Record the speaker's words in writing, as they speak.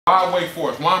Why Wake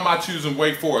Forest? Why am I choosing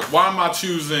Wake Forest? Why am I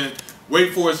choosing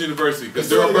Wake Forest University? Because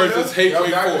Daryl Burch just hate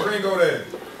Wake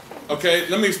Forest. Okay,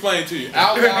 let me explain to you.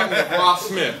 Out loud with Ross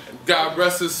Smith. God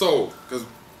rest his soul, because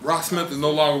Ross Smith is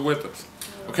no longer with us.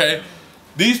 Okay,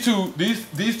 these two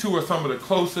are some of the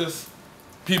closest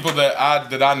people that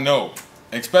I know,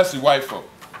 especially white folk.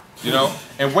 You know,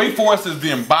 and Wake Forest is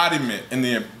the embodiment and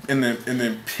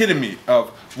the epitome of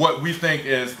what we think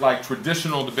is like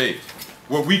traditional debate,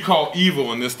 what we call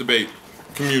evil in this debate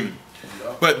community.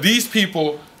 But these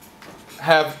people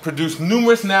have produced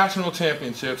numerous national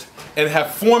championships and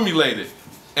have formulated,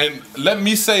 and let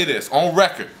me say this on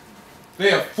record,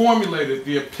 they have formulated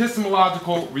the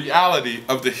epistemological reality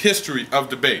of the history of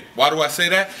debate. Why do I say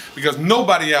that? Because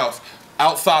nobody else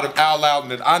outside of Al Loudon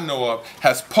that I know of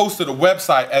has posted a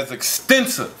website as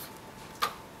extensive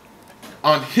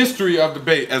on history of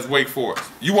debate as Wake Forest.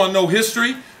 You want to know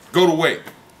history? Go to Wake.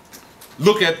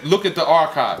 Look at the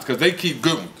archives, because they keep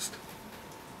good ones.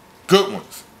 Good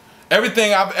ones.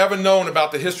 Everything I've ever known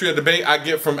about the history of debate I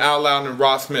get from Al Loudon and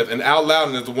Ross Smith, and Al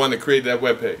Loudon is the one that created that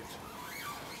webpage.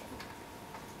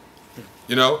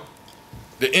 You know,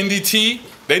 the NDT,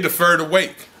 they defer to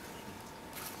Wake.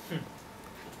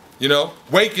 You know,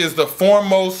 Wake is the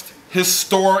foremost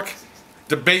historic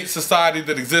debate society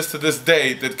that exists to this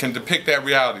day that can depict that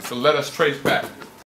reality. So let us trace back.